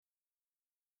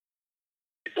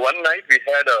one night we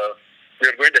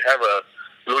were going to have a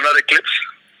lunar eclipse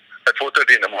at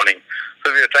 4:30 in the morning.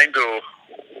 So we were trying to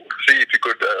see if we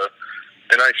could,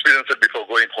 experience it before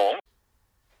going home.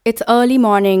 It's early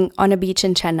morning on a beach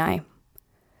in Chennai.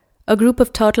 A group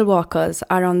of turtle walkers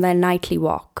are on their nightly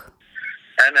walk.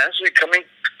 And as we're coming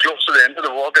close to the end of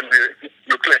the walk, and we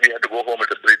looked like we had to go home at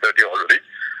 3:30 already,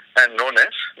 and no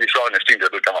nest, we saw a nesting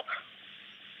turtle come up.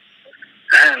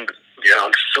 And we are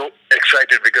all so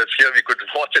excited because here we could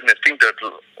watch a nesting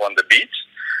turtle on the beach,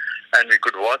 and we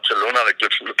could watch a lunar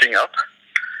eclipse looking up.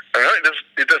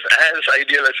 It was as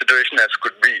ideal a situation as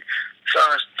could be. So I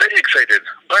was very excited.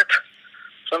 But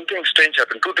something strange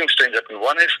happened. Two things strange happened.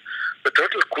 One is the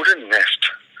turtle couldn't nest.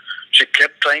 She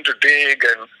kept trying to dig,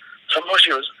 and somehow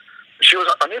she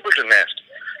was unable to nest.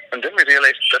 And then we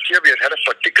realized that here we had a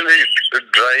particularly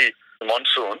dry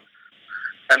monsoon,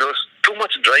 and there was too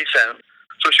much dry sand,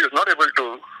 so she was not able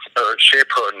to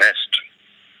shape her nest.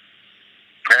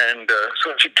 And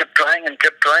so she kept trying and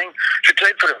kept trying. She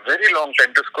tried for a very long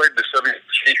time. It was quite disturbing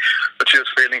to see that she was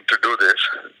failing to do this.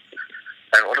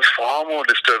 And what was far more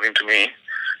disturbing to me,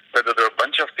 that there were a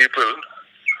bunch of people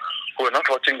who were not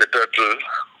watching the turtle,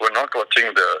 who were not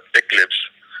watching the eclipse.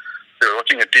 They were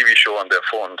watching a TV show on their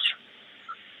phones.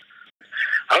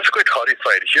 I was quite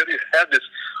horrified. Here you have this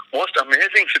most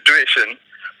amazing situation,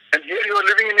 and here you are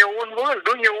living in your own world,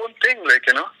 doing your own thing,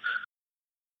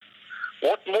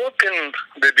 What more can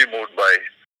they be moved by?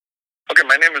 Okay,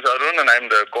 my name is Arun, and I'm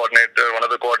the coordinator, one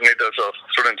of the coordinators of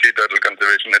Student Sea Turtle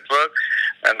Conservation Network,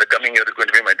 and the coming year is going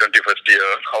to be my 21st year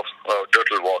of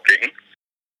turtle walking.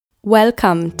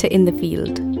 Welcome to In the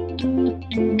Field.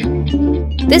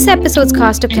 This episode's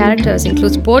cast of characters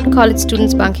includes bored college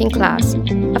students bunking class,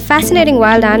 a fascinating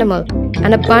wild animal,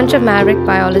 and a bunch of maverick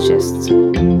biologists.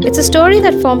 It's a story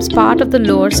that forms part of the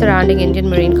lore surrounding Indian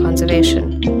marine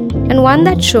conservation, and one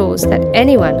that shows that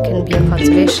anyone can be a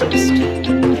conservationist.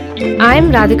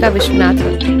 I'm Radhika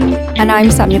Vishwanathan. And I'm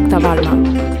Samyukta Varma.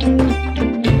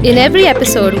 In every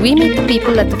episode, we meet the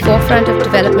people at the forefront of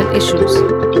development issues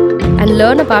and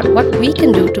learn about what we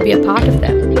can do to be a part of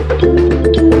them.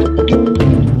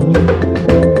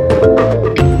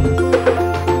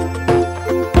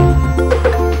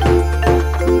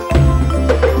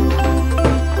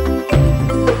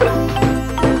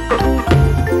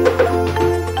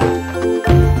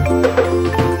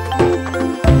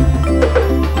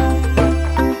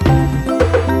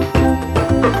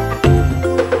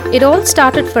 It all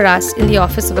started for us in the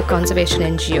office of a conservation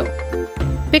NGO.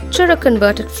 Picture a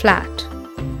converted flat,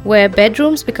 where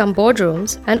bedrooms become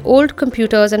boardrooms and old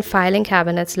computers and filing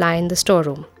cabinets lie in the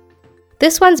storeroom.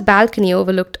 This one's balcony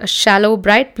overlooked a shallow,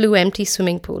 bright blue empty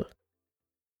swimming pool.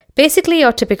 Basically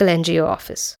your typical NGO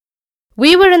office.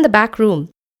 We were in the back room,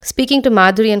 speaking to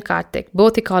Madhuri and Karthik,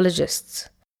 both ecologists.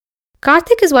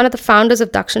 Karthik is one of the founders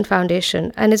of Dakshin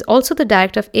Foundation and is also the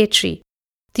director of ATREE,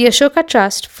 the Ashoka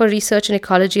Trust for Research in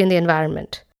Ecology and the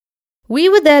Environment. We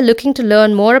were there looking to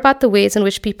learn more about the ways in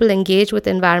which people engage with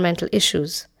environmental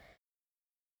issues.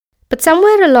 But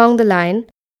somewhere along the line,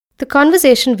 the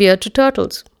conversation veered to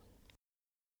turtles.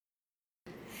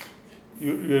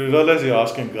 You realize you're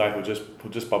asking a guy who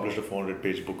just published a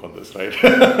 400-page book on this, right?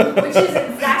 Which is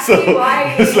exactly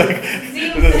why it's like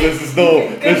there's no.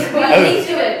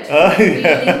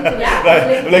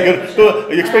 So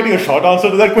are you expecting a short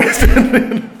answer to that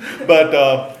question? But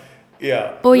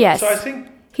yeah. Oh yes. So I think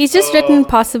he's just written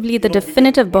possibly the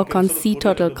definitive book on sea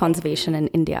turtle conservation in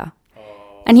India.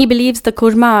 And he believes the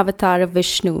Kurma avatar of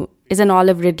Vishnu is an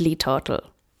Olive Ridley turtle.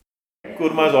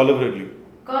 Kurma is Olive Ridley.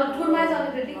 Kurma is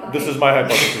Olive Ridley? This is my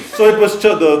hypothesis. So it was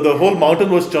the whole mountain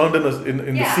was churned in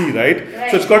the sea, right?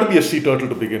 So it's got to be a sea turtle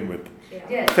to begin with.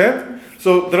 Yeah. Fair?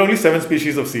 So there are only 7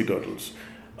 species of sea turtles.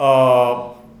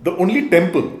 The only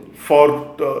temple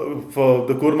for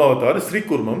the Kurma avatar is Sri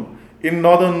Kurmam in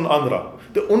northern Andhra.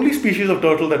 The only species of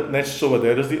turtle that nests over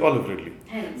there is the Olive Ridley.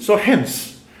 So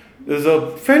hence, there's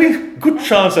a fairly good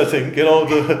chance, I think,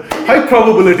 the high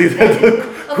probability that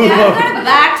the Okay, I've got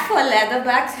bags for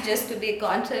leatherbacks just to be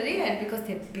contrary and because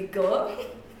they're bigger.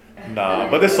 Nah,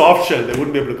 but they're soft shell. They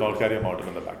wouldn't be able to carry a mountain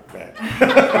in the back.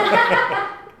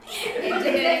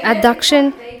 At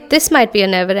Dakshin, this might be a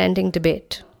never-ending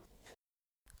debate.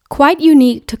 Quite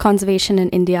unique to conservation in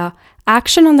India,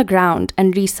 action on the ground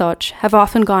and research have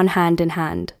often gone hand in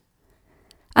hand.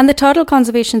 And the turtle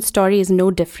conservation story is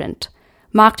no different,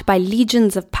 marked by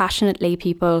legions of passionate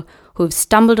laypeople who've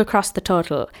stumbled across the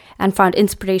turtle and found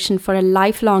inspiration for a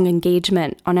lifelong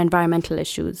engagement on environmental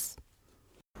issues.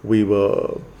 We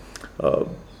were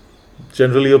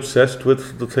generally obsessed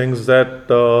with the things that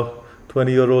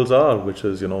 20-year-olds are, which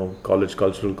is, college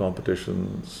cultural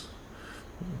competitions,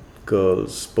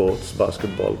 girls' sports,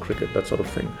 basketball, cricket, that sort of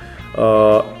thing.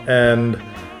 And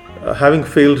having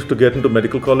failed to get into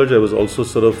medical college, I was also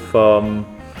sort of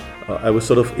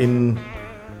in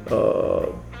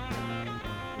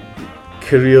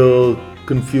career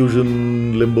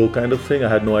confusion, limbo kind of thing. I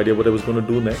had no idea what I was going to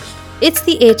do next. It's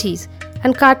the 80s,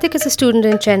 and Karthik is a student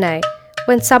in Chennai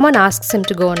when someone asks him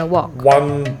to go on a walk.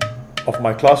 One of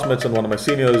my classmates and one of my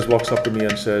seniors walks up to me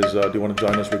and says, do you want to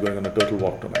join us? We're going on a turtle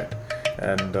walk tonight.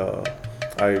 And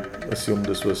I assumed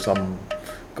this was some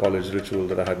college ritual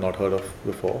that I had not heard of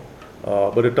before.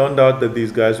 But it turned out that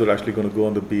these guys were actually going to go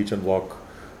on the beach and walk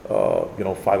 5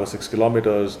 or 6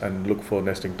 kilometers and look for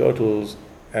nesting turtles.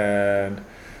 And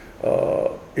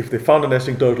if they found a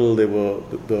nesting turtle,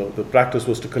 the practice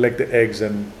was to collect the eggs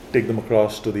and take them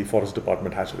across to the forest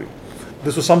department hatchery.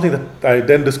 This was something that I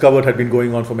then discovered had been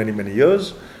going on for many, many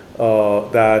years.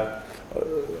 That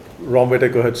Rom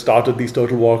Whittaker had started these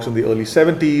turtle walks in the early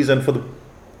 70s, and for the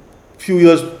few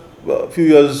years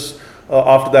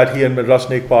after that, he and Madras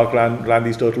Snake Park ran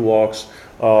these turtle walks.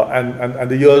 And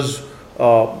the years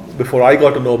before I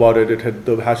got to know about it,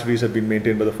 the hatcheries had been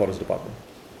maintained by the forest department.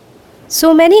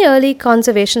 So many early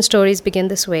conservation stories begin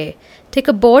this way. Take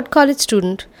a bored college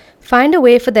student, find a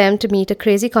way for them to meet a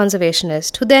crazy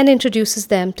conservationist who then introduces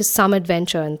them to some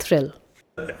adventure and thrill.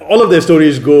 All of their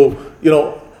stories go,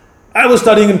 I was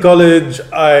studying in college,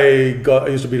 I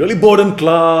used to be really bored in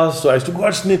class, so I used to go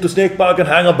out to Snake Park and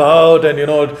hang about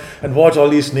and watch all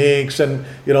these snakes and,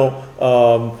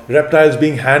 reptiles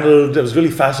being handled. I was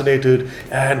really fascinated.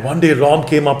 And one day Rom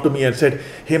came up to me and said,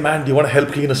 hey man, do you want to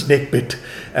help clean a snake pit?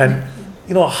 And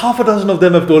half a dozen of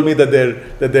them have told me that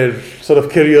their sort of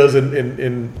careers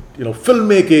in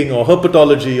filmmaking or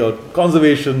herpetology or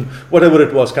conservation, whatever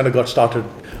it was, kind of got started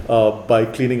by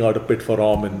cleaning out a pit for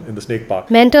Rom in the snake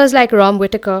park. Mentors like Rom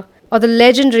Whittaker or the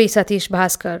legendary Satish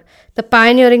Bhaskar, the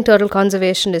pioneering turtle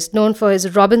conservationist known for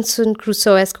his Robinson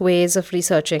Crusoe-esque ways of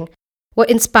researching, were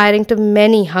inspiring to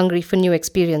many hungry for new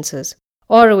experiences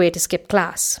or a way to skip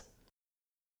class.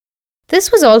 This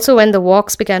was also when the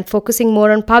walks began focusing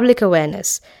more on public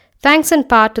awareness, thanks in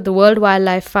part to the World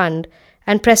Wildlife Fund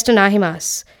and Preston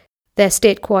Ahimas, their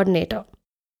state coordinator.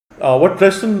 What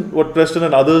Preston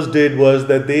and others did was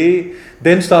that they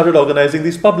then started organizing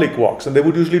these public walks, and they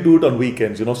would usually do it on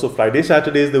weekends. So Friday,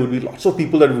 Saturdays, there would be lots of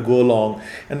people that would go along,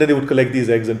 and then they would collect these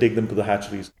eggs and take them to the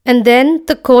hatcheries. And then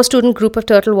the co-student group of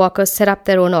turtle walkers set up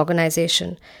their own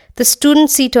organization, the Student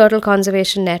Sea Turtle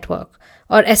Conservation Network,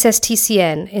 or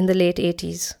SSTCN, in the late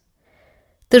 80s.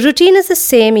 The routine is the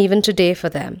same even today for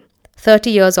them, 30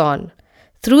 years on.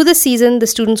 Through the season, the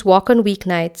students walk on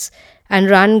weeknights and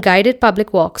run guided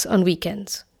public walks on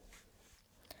weekends.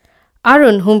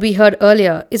 Arun, whom we heard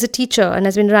earlier, is a teacher and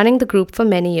has been running the group for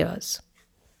many years.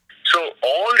 So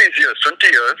all these years, 20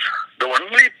 years, the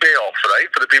only payoff, right,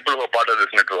 for the people who are part of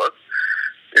this network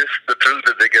is the thrill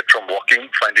that they get from walking,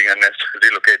 finding a nest,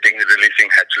 relocating, releasing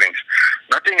hatchlings.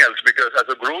 Nothing else, because as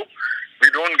a group,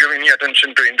 we don't give any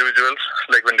attention to individuals,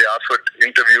 like when they ask for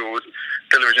interviews,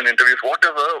 television interviews,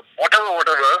 whatever,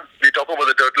 we talk about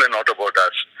the turtle and not about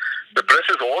us. The press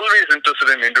is always interested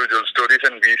in individual stories,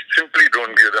 and we simply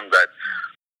don't give them that.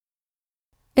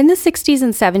 In the 60s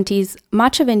and 70s,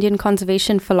 much of Indian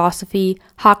conservation philosophy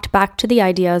harked back to the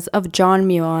ideas of John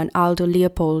Muir and Aldo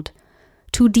Leopold,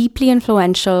 two deeply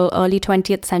influential early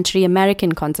 20th century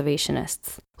American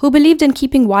conservationists, who believed in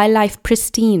keeping wildlife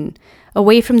pristine,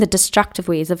 away from the destructive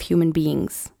ways of human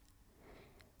beings.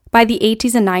 By the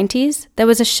 80s and 90s, there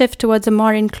was a shift towards a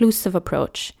more inclusive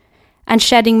approach, and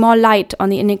shedding more light on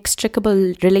the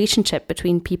inextricable relationship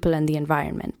between people and the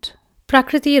environment.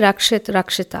 Prakriti Rakshit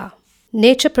Rakshita.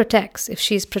 Nature protects if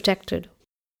she is protected.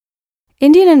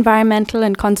 Indian environmental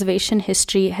and conservation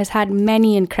history has had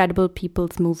many incredible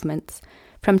people's movements,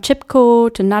 from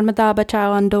Chipko to Narmada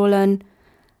Bachao Andolan.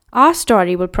 Our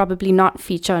story will probably not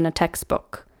feature in a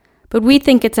textbook, but we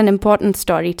think it's an important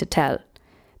story to tell,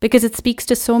 because it speaks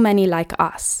to so many like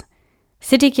us,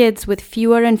 city kids with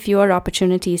fewer and fewer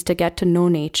opportunities to get to know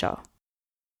nature.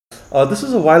 This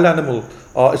is a wild animal.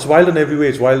 It's wild in every way.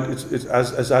 It's wild. It's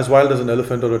as wild as an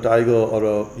elephant or a tiger or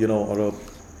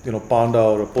a panda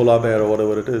or a polar bear or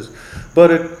whatever it is.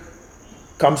 But it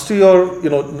comes to your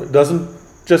doesn't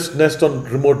just nest on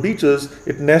remote beaches.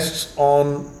 It nests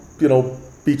on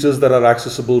beaches that are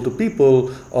accessible to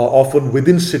people, often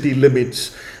within city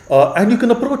limits, and you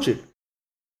can approach it.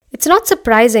 It's not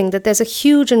surprising that there's a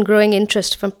huge and growing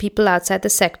interest from people outside the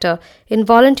sector in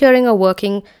volunteering or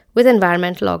working with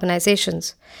environmental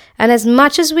organizations. And as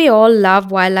much as we all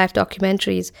love wildlife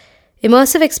documentaries,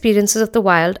 immersive experiences of the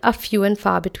wild are few and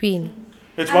far between.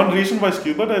 It's one reason why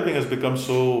scuba diving has become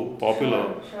so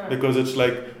popular, because it's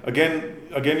like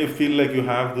again you feel like you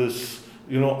have this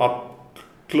up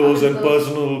close and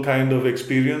personal kind of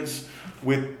experience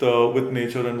with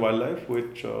nature and wildlife,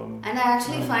 which and I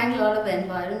actually find a lot of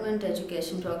environment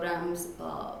education programs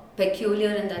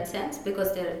peculiar in that sense,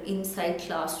 because they're inside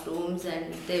classrooms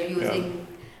and they're using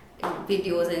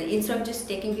videos, and instead of just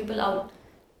taking people out.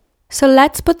 So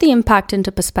let's put the impact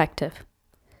into perspective.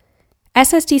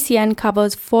 SSTCN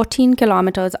covers 14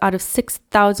 kilometers out of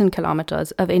 6,000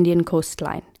 kilometers of Indian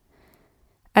coastline.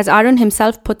 As Arun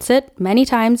himself puts it many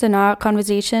times in our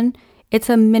conversation, it's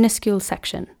a minuscule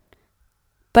section.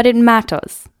 But it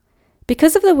matters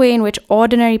because of the way in which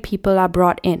ordinary people are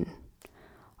brought in,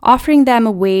 offering them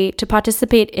a way to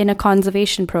participate in a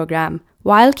conservation program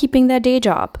while keeping their day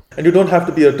job. And you don't have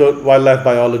to be a wildlife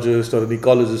biologist or an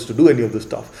ecologist to do any of this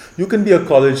stuff. You can be a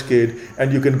college kid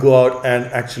and you can go out and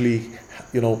actually,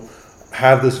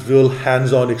 have this real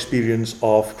hands-on experience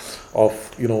of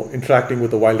interacting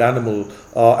with a wild animal,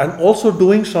 and also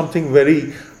doing something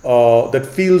very that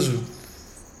feels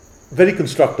very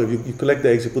constructive. You collect the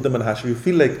eggs, you put them in a hatchery. You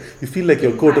feel like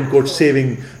you're quote unquote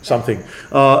saving something.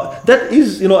 That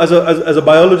is, as a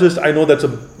biologist, I know that's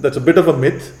a bit of a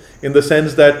myth, in the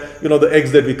sense that the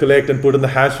eggs that we collect and put in the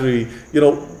hatchery,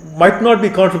 might not be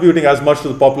contributing as much to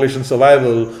the population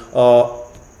survival,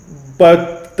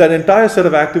 but that entire set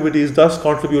of activities does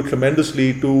contribute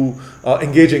tremendously to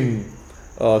engaging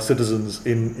citizens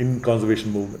in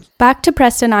conservation movements. Back to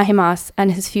Preston Ahimas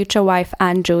and his future wife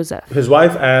Anne Joseph. His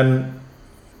wife Anne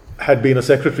had been a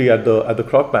secretary at the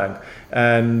Croc Bank,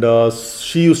 and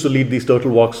she used to lead these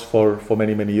turtle walks for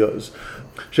many, many years.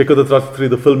 Shekhar Dattrathree,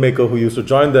 the filmmaker who used to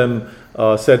join them,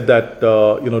 said that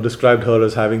described her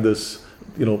as having this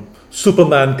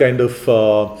Superman kind of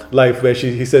life, where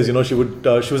he says she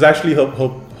was actually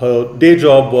her day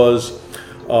job was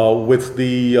with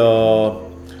the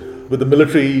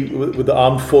military, with the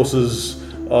armed forces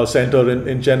center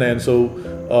in Chennai, and so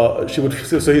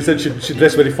he said she'd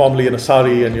dress very formally in a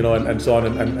sari and so on,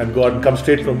 and go out and come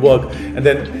straight from work, and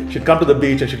then she'd come to the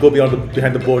beach and she'd go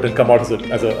behind the boat and come out as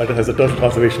a turtle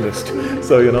conservationist.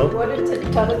 So What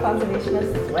did turtle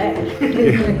conservationists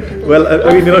wear? Well,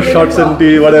 I mean shorts and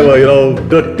whatever,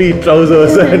 dirty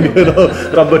trousers and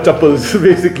rubber chappals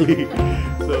basically.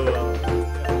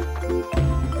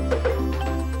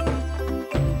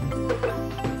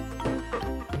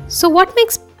 So what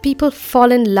makes people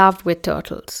fall in love with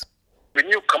turtles? When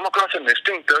you come across a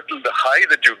nesting turtle, the high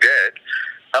that you get,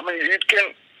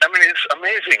 it's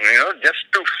amazing,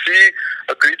 just to see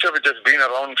a creature which has been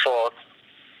around for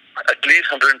at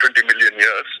least 120 million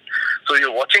years. So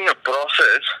you're watching a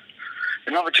process,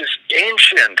 which is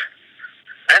ancient,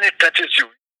 and it touches you.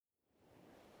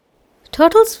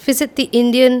 Turtles visit the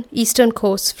Indian eastern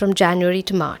coast from January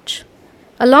to March.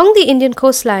 Along the Indian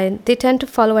coastline, they tend to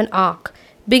follow an arc,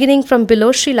 beginning from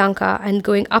below Sri Lanka and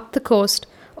going up the coast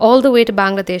all the way to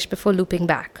Bangladesh before looping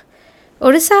back.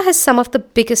 Orissa has some of the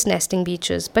biggest nesting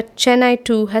beaches, but Chennai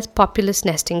too has populous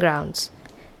nesting grounds.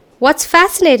 What's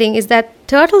fascinating is that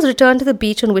turtles return to the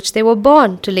beach on which they were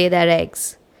born to lay their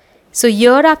eggs. So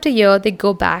year after year, they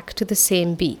go back to the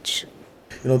same beach.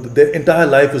 Their entire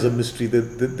life is a mystery.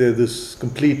 They're this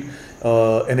complete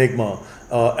enigma.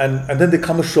 And then they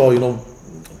come ashore,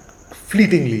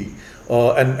 fleetingly,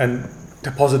 and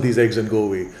deposit these eggs and go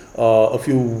away. A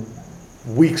few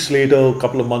weeks later, a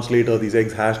couple of months later, these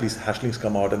eggs these hatchlings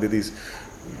come out, and they're these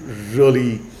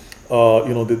really,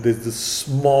 there's this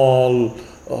small,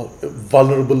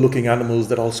 vulnerable looking animals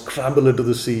that all scramble into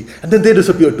the sea, and then they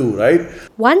disappear too, right?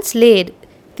 Once laid,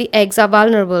 the eggs are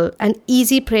vulnerable and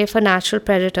easy prey for natural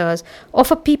predators or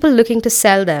for people looking to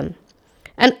sell them.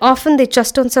 And often they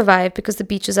just don't survive because the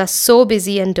beaches are so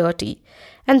busy and dirty.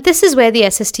 And this is where the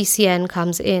SSTCN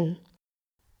comes in.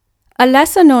 A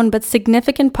lesser known but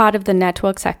significant part of the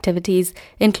network's activities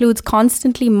includes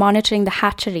constantly monitoring the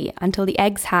hatchery until the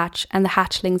eggs hatch and the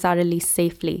hatchlings are released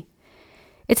safely.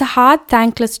 It's a hard,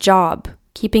 thankless job,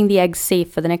 keeping the eggs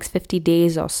safe for the next 50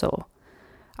 days or so.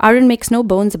 Arun makes no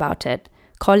bones about it,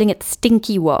 calling it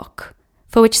stinky work,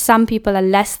 for which some people are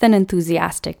less than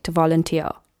enthusiastic to volunteer.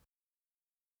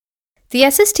 The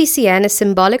SSTCN is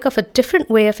symbolic of a different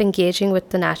way of engaging with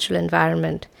the natural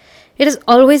environment. It has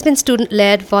always been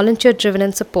student-led, volunteer-driven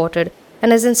and supported,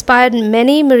 and has inspired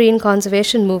many marine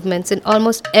conservation movements in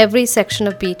almost every section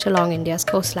of beach along India's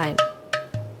coastline.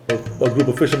 A group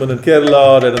of fishermen in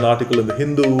Kerala read an article in the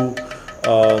Hindu,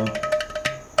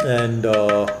 and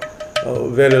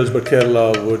where else but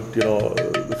Kerala would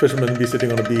the fishermen be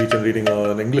sitting on a beach and reading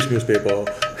an English newspaper,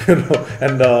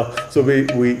 and so we.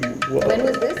 When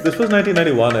was this? This was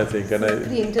 1991, I think, and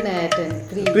Pre-internet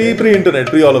and pre-internet,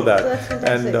 pre all of that.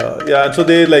 And and so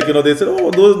they they said,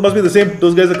 oh, those must be the same.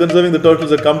 Those guys are conserving the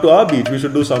turtles that come to our beach. We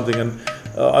should do something. And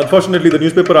unfortunately, the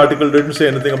newspaper article didn't say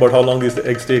anything about how long these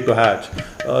eggs take to hatch.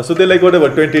 So they're like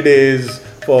 20 days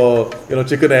for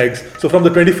chicken eggs. So from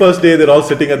the 21st day, they're all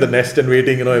sitting at the nest and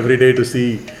waiting every day to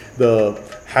see the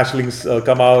hatchlings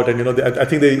come out. And I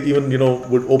think they even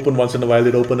would open once in a while.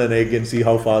 They'd open an egg and see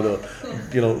how far the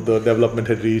the development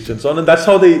had reached and so on. And that's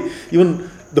how they even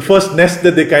the first nest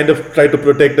that they kind of try to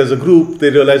protect as a group, they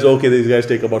realize, okay, these guys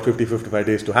take about 50-55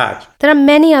 days to hatch. There are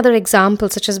many other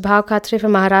examples, such as Bhav Khatre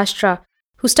from Maharashtra,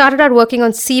 who started out working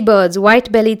on seabirds,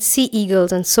 white-bellied sea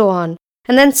eagles, and so on,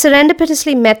 and then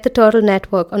serendipitously met the Turtle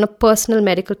Network on a personal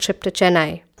medical trip to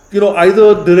Chennai.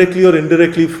 Either directly or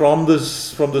indirectly from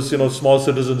this small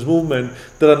citizens movement,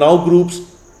 there are now groups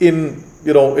in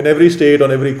every state,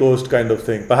 on every coast kind of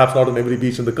thing. Perhaps not on every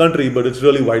beach in the country, but it's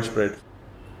really widespread.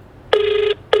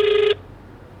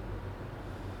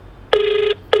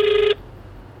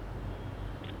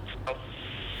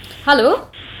 Hello.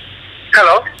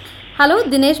 Hello. Hello,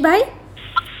 Dinesh bhai.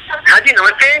 हाँ जी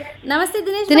नमस्ते. Namaste,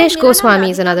 Dinesh. Dinesh Goswami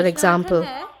is another example.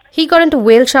 He got into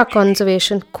whale shark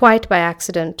conservation quite by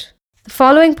accident. The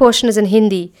following portion is in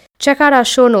Hindi. Check out our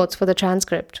show notes for the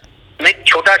transcript. मैं एक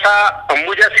छोटा सा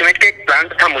Ambuja cement का एक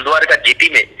plant था मुलद्वार का GP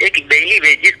में, एक डेली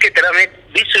वेजिस की तरह मैं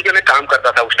 20 रुपए में काम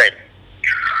करता था उस टाइम.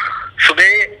 सुबह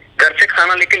घर से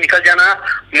खाना लेके निकल जाना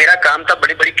मेरा काम था,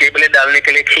 बड़ी बड़ी केबलें डालने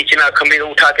के लिए खींचना, खंभे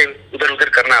उठा के उधर उधर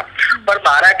करना. पर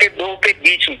 12 से 2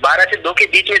 के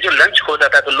बीच में जो लंच होता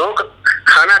था तो लोग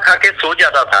खाना खा के सो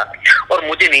जाता था और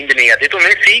मुझे नींद नहीं आती, तो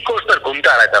मैं सी कोस्ट पर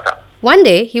घूमता रहता था. One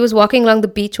day, he was walking along the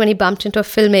beach when he bumped into a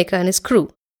filmmaker and his crew.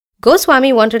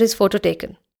 Goswami wanted his photo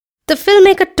taken. The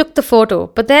filmmaker took the photo,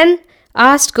 but then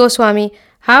asked Goswami,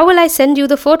 "How will I send you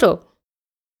the photo?"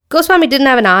 Goswami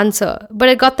didn't have an answer, but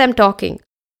it got them talking.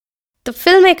 The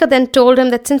filmmaker then told him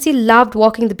that since he loved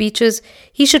walking the beaches,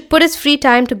 he should put his free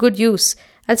time to good use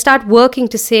and start working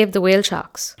to save the whale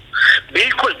sharks.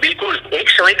 बिल्कुल बिल्कुल. एक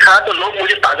समय था तो लोग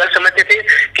मुझे पागल समझते थे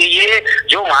कि ये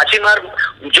जो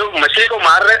मछली को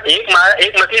मार रहे,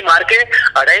 एक मछली मार के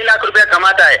 2.5 लाख रुपया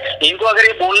कमाता है, इनको अगर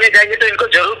ये बोलने जाएंगे तो इनको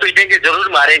जरूर पीटेंगे,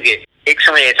 जरूर मारेंगे. एक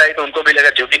समय ऐसा ही तो उनको भी लगा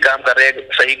जो भी काम कर रहे हैं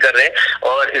सही कर रहे हैं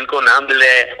और इनको नाम मिल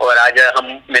रहे हैं और आज हम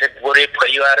मेरे पूरे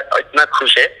परिवार इतना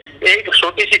खुश है. एक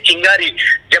छोटी सी चिंगारी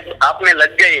जब आप में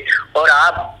लग गई और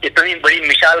आप इतनी बड़ी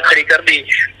मिसाल खड़ी कर दी,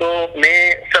 तो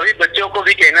मैं सभी बच्चों को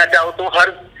भी कहना चाहूँ तो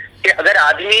कि अगर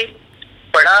आदमी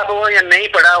पढ़ा हो या नहीं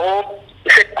पढ़ा हो,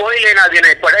 इसे कोई लेना देना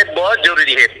नहीं, पढ़ाई बहुत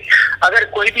जरूरी है. अगर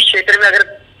कोई भी क्षेत्र में अगर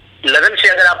लगन से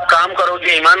अगर आप काम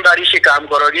करोगे, ईमानदारी से काम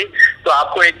करोगे, तो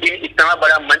आपको एक दिन इतना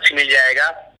बड़ा मंच मिल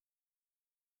जाएगा.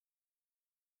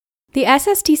 The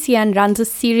SSTCN runs a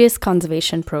serious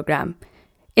conservation program.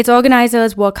 Its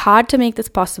organizers work hard to make this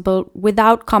possible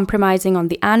without compromising on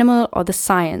the animal or the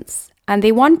science, and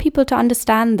they want people to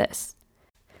understand this.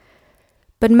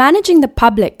 But managing the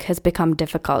public has become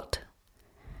difficult.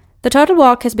 The Turtle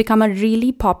Walk has become a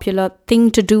really popular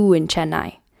thing to do in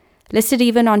Chennai, listed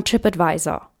even on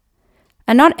TripAdvisor.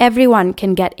 And not everyone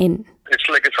can get in. It's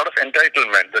like a sort of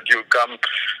entitlement that you come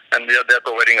and they're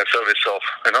providing a service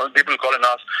of, people call and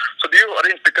ask, so do you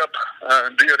arrange pickup?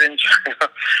 Do you arrange,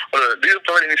 or do you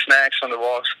provide any snacks on the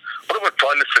walks? What about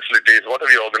toilet facilities? What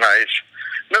have you organized?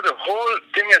 The whole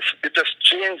thing it has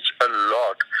changed a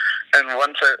lot. And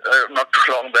once, not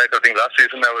too long back, I think last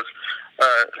season, I was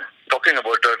talking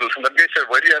about turtles, and that guy said,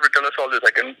 why do you have to tell us all this?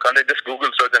 Can't I just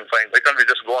Google search and find? Why can't we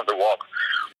just go on the walk?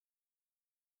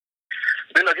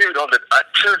 They'll agree with all that.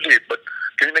 Absolutely, but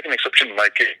can you make an exception in my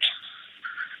case?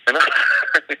 You know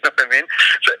what I mean?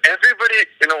 So everybody,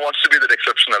 wants to be that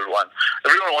exceptional one.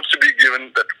 Everyone wants to be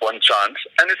given that one chance,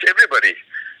 and it's everybody.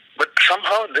 But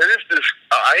somehow there is this,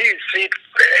 I see it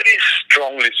very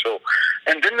strongly so.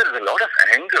 And then there is a lot of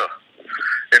anger,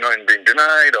 in being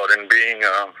denied or in being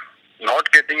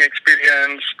not getting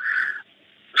experience.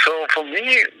 So for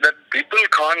me, that people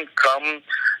can't come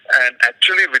and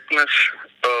actually witness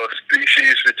a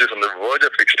species which is on the verge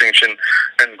of extinction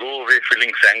and go away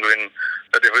feeling sanguine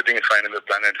that everything is fine in the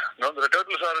planet. No, the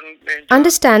turtles are in danger.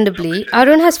 Understandably,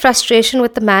 Arun has frustration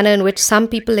with the manner in which some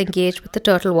people engage with the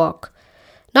turtle walk.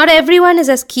 Not everyone is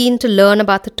as keen to learn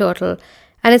about the turtle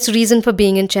and its reason for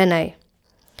being in Chennai.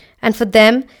 And for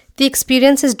them, the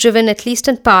experience is driven at least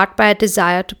in part by a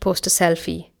desire to post a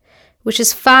selfie, which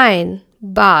is fine,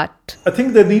 but I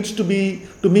think there needs to be,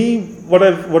 to me, what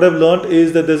I've learned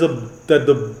is that that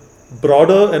the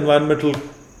broader environmental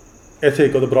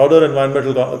ethic or the broader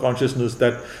environmental consciousness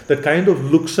that kind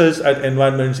of looks at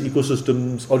environments,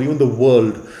 ecosystems, or even the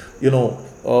world,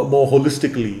 more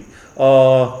holistically,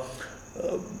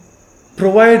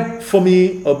 provide for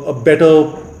me a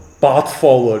better path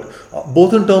forward,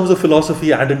 both in terms of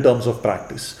philosophy and in terms of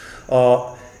practice.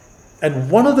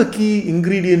 And one of the key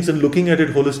ingredients in looking at it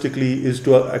holistically is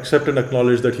to accept and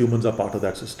acknowledge that humans are part of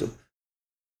that system.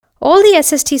 All the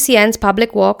SSTCN's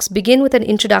public walks begin with an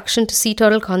introduction to sea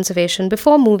turtle conservation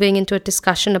before moving into a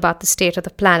discussion about the state of the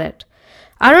planet.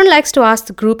 Arun likes to ask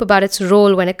the group about its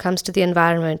role when it comes to the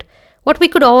environment, what we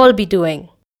could all be doing.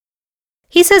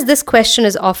 He says this question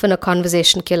is often a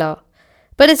conversation killer,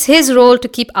 but it's his role to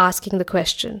keep asking the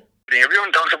question.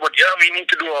 Everyone talks about, we need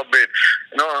to do our bit,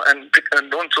 and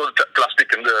don't throw the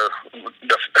plastic in the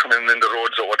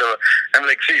roads or whatever. I'm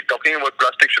like, talking about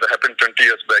plastic should have happened 20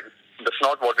 years back. That's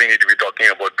not what we need to be talking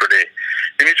about today.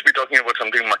 We need to be talking about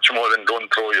something much more than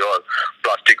don't throw your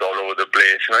plastic all over the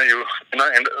place. The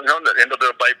end of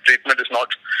the pipe treatment is not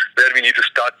where we need to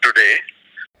start today.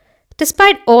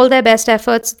 Despite all their best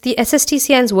efforts, the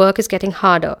SSTCN's work is getting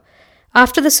harder.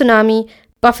 After the tsunami,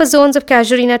 buffer zones of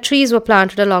casuarina trees were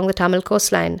planted along the Tamil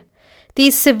coastline.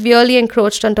 These severely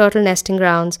encroached on turtle nesting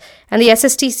grounds, and the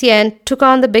SSTCN took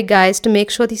on the big guys to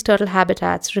make sure these turtle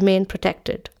habitats remain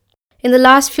protected. In the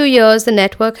last few years, the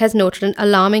network has noted an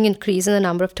alarming increase in the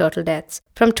number of turtle deaths.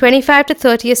 From 25 to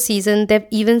 30 a season, they've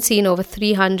even seen over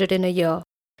 300 in a year.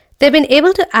 They've been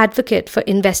able to advocate for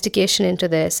investigation into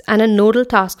this, and a nodal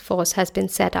task force has been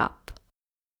set up.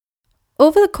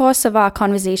 Over the course of our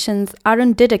conversations,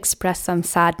 Arun did express some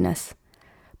sadness.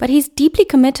 But he's deeply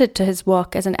committed to his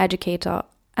work as an educator,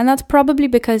 and that's probably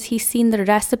because he's seen the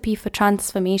recipe for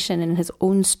transformation in his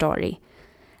own story,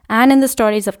 and in the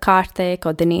stories of Karthik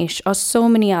or Dinesh or so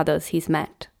many others he's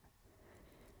met.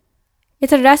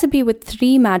 It's a recipe with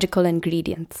 3 magical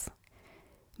ingredients: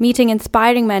 meeting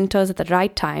inspiring mentors at the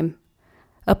right time,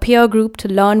 a peer group to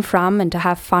learn from and to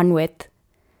have fun with,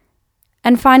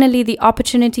 and finally the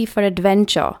opportunity for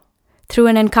adventure through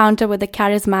an encounter with a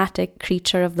charismatic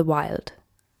creature of the wild.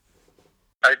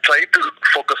 I try to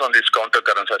focus on these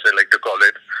countercurrents, as I like to call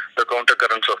it, the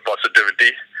countercurrents of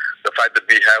positivity, the fact that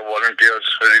we have volunteers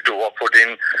ready to walk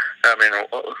 14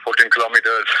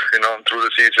 kilometers, through the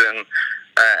season,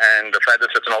 and the fact that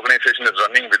such an organization is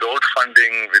running without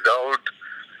funding, without,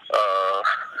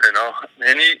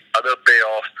 any other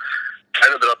payoff. The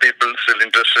fact that there are people still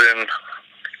interested in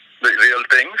the real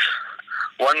things.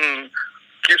 One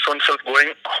keeps oneself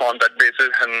going on that basis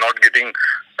and not getting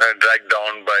dragged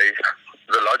down by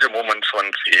the larger moments one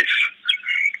sees.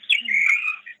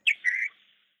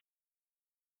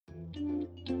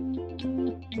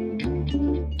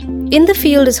 In the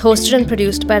Field is hosted and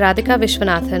produced by Radhika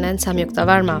Vishwanathan and Samyukta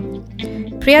Varma.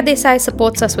 Priya Desai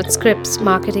supports us with scripts,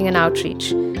 marketing and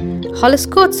outreach. Hollis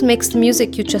Coates makes the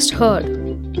music you just heard.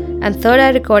 And Third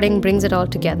Eye Recording brings it all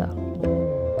together.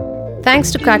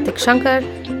 Thanks to Karthik Shankar,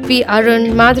 V.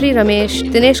 Arun, Madhuri Ramesh,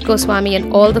 Dinesh Goswami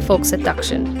and all the folks at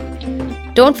Dakshin.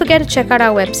 Don't forget to check out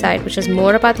our website, which has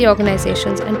more about the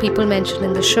organizations and people mentioned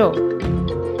in the show.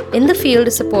 In the Field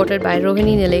is supported by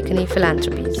Rohini Nilekani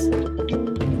Philanthropies.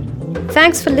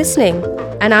 Thanks for listening,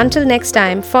 and until next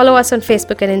time, follow us on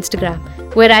Facebook and Instagram.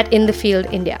 We're at In the Field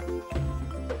India.